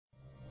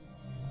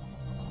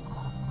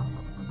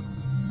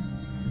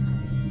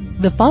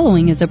The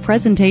following is a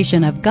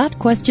presentation of Got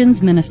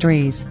Questions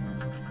Ministries.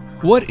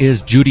 What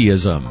is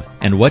Judaism,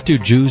 and what do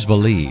Jews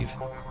believe?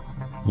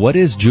 What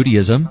is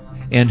Judaism,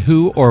 and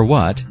who or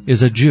what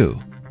is a Jew?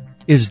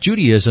 Is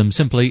Judaism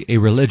simply a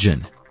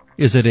religion?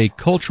 Is it a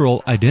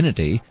cultural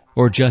identity,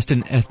 or just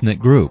an ethnic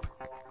group?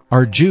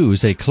 Are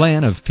Jews a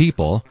clan of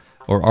people,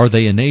 or are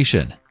they a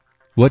nation?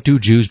 What do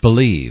Jews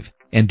believe,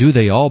 and do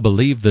they all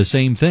believe the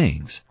same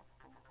things?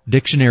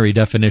 Dictionary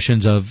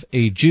definitions of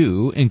a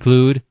Jew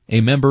include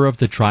a member of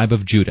the tribe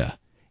of Judah,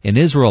 an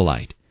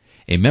Israelite,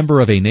 a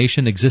member of a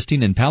nation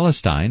existing in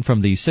Palestine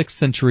from the 6th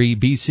century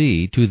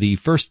BC to the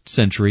 1st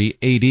century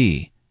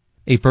AD,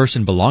 a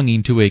person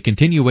belonging to a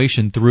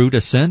continuation through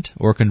descent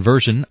or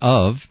conversion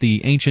of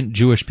the ancient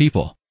Jewish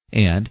people,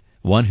 and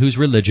one whose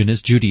religion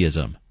is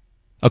Judaism.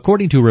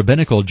 According to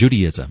rabbinical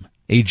Judaism,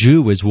 a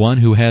Jew is one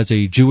who has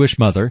a Jewish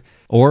mother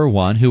or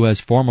one who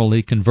has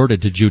formally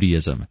converted to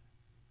Judaism.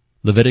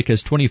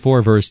 Leviticus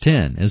 24 verse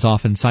 10 is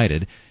often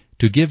cited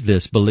to give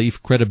this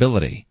belief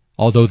credibility,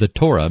 although the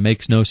Torah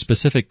makes no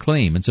specific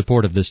claim in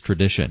support of this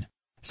tradition.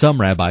 Some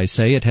rabbis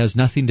say it has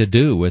nothing to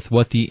do with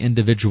what the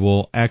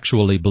individual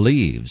actually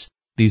believes.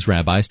 These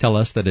rabbis tell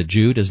us that a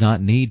Jew does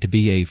not need to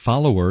be a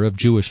follower of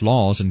Jewish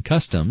laws and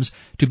customs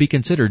to be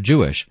considered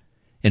Jewish.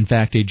 In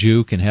fact, a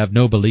Jew can have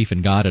no belief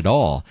in God at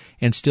all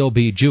and still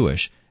be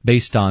Jewish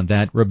based on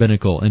that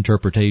rabbinical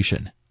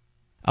interpretation.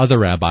 Other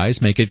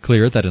rabbis make it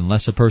clear that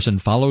unless a person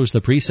follows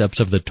the precepts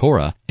of the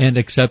Torah and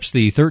accepts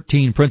the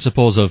 13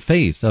 principles of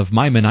faith of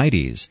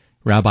Maimonides,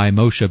 Rabbi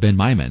Moshe ben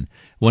Maimon,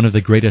 one of the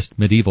greatest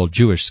medieval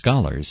Jewish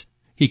scholars,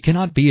 he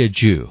cannot be a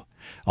Jew.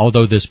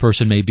 Although this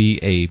person may be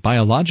a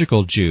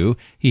biological Jew,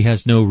 he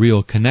has no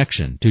real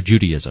connection to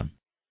Judaism.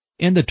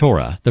 In the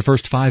Torah, the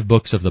first 5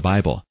 books of the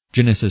Bible,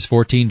 Genesis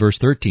 14 verse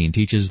 13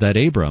 teaches that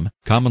Abram,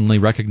 commonly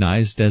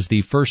recognized as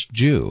the first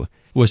Jew,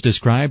 was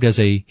described as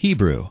a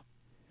Hebrew.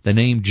 The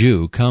name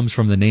Jew comes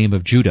from the name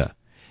of Judah,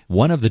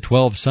 one of the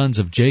 12 sons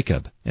of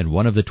Jacob and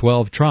one of the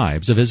 12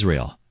 tribes of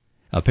Israel.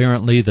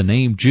 Apparently, the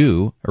name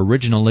Jew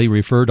originally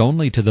referred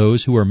only to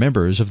those who were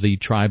members of the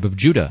tribe of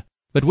Judah.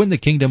 But when the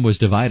kingdom was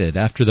divided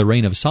after the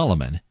reign of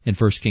Solomon in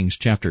 1 Kings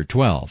chapter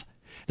 12,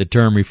 the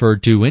term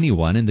referred to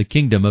anyone in the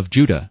kingdom of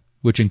Judah,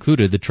 which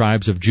included the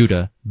tribes of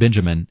Judah,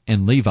 Benjamin,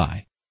 and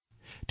Levi.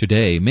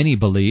 Today, many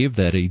believe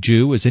that a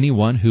Jew is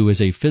anyone who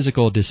is a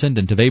physical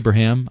descendant of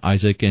Abraham,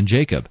 Isaac, and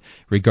Jacob,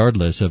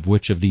 regardless of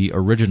which of the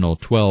original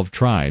 12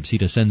 tribes he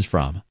descends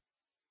from.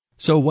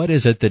 So what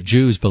is it that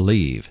Jews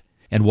believe,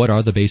 and what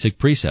are the basic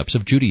precepts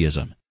of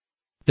Judaism?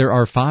 There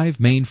are 5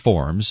 main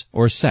forms,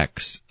 or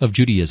sects, of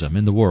Judaism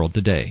in the world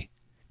today.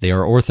 They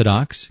are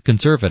Orthodox,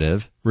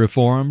 Conservative,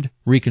 Reformed,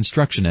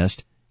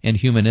 Reconstructionist, and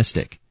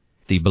Humanistic.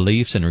 The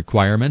beliefs and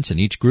requirements in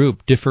each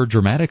group differ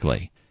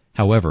dramatically.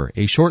 However,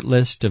 a short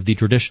list of the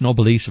traditional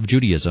beliefs of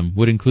Judaism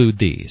would include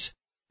these.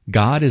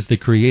 God is the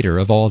creator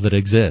of all that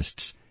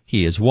exists.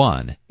 He is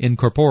one,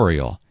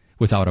 incorporeal,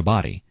 without a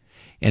body,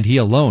 and He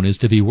alone is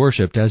to be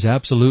worshipped as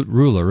absolute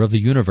ruler of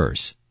the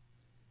universe.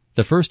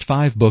 The first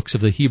 5 books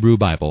of the Hebrew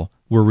Bible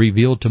were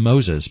revealed to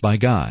Moses by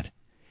God.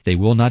 They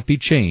will not be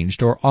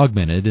changed or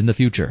augmented in the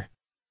future.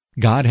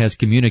 God has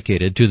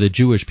communicated to the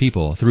Jewish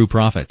people through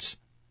prophets.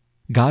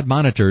 God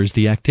monitors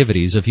the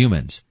activities of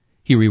humans.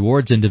 He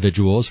rewards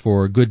individuals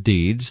for good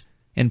deeds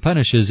and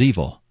punishes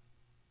evil.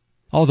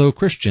 Although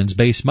Christians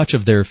base much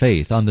of their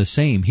faith on the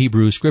same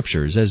Hebrew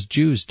scriptures as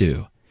Jews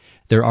do,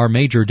 there are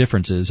major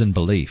differences in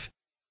belief.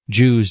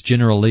 Jews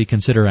generally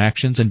consider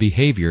actions and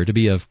behavior to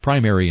be of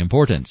primary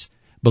importance.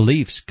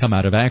 Beliefs come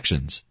out of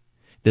actions.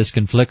 This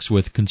conflicts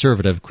with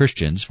conservative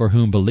Christians for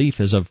whom belief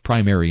is of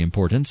primary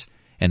importance,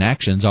 and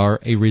actions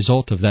are a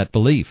result of that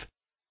belief.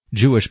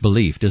 Jewish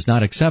belief does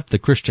not accept the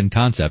Christian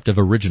concept of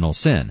original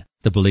sin,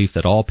 the belief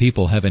that all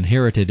people have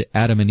inherited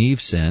Adam and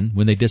Eve's sin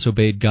when they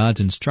disobeyed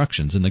God's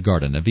instructions in the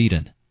Garden of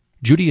Eden.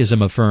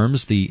 Judaism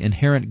affirms the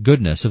inherent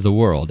goodness of the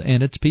world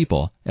and its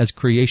people as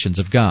creations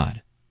of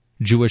God.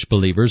 Jewish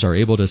believers are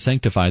able to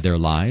sanctify their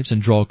lives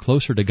and draw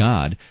closer to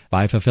God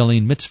by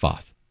fulfilling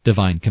mitzvot,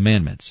 divine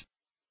commandments.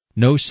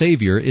 No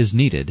Savior is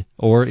needed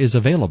or is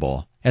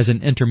available as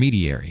an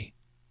intermediary.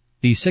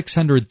 The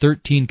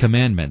 613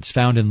 commandments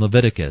found in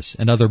Leviticus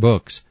and other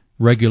books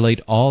regulate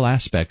all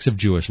aspects of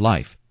Jewish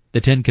life. The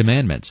 10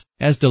 Commandments,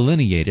 as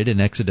delineated in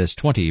Exodus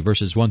 20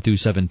 verses 1 through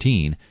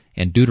 17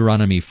 and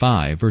Deuteronomy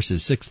 5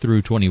 verses 6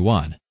 through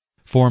 21,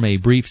 form a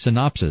brief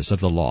synopsis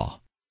of the law.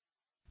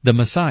 The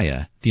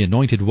Messiah, the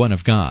Anointed One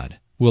of God,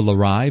 will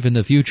arrive in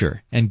the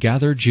future and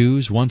gather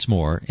Jews once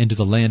more into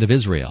the land of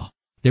Israel.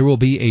 There will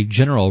be a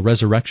general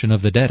resurrection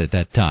of the dead at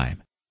that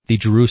time. The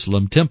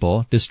Jerusalem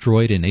temple,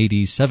 destroyed in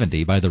AD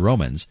 70 by the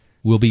Romans,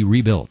 will be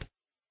rebuilt.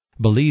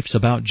 Beliefs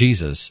about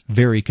Jesus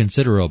vary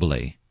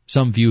considerably.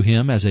 Some view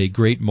Him as a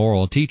great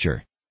moral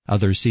teacher.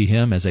 Others see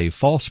Him as a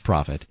false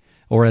prophet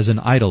or as an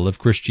idol of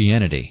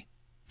Christianity.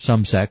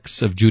 Some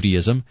sects of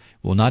Judaism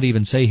will not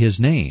even say His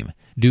name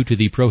due to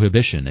the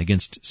prohibition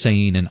against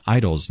saying an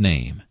idol's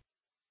name.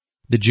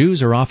 The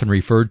Jews are often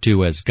referred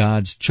to as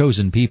God's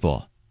chosen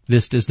people.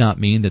 This does not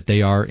mean that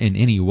they are in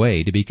any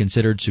way to be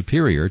considered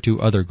superior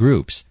to other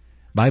groups.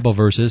 Bible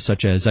verses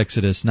such as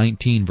Exodus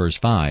 19 verse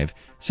 5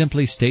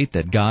 simply state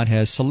that God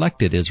has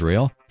selected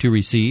Israel to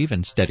receive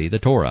and study the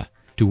Torah,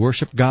 to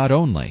worship God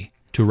only,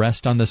 to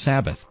rest on the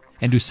Sabbath,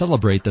 and to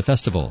celebrate the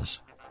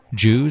festivals.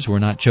 Jews were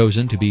not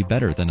chosen to be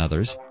better than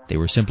others. They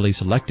were simply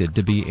selected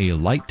to be a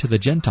light to the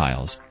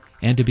Gentiles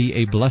and to be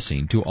a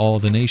blessing to all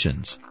the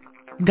nations.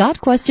 God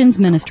Questions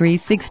Ministry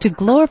seeks to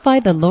glorify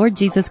the Lord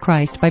Jesus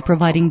Christ by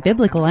providing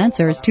biblical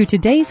answers to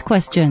today's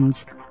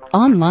questions.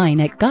 Online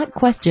at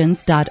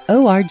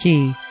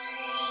GotQuestions.org.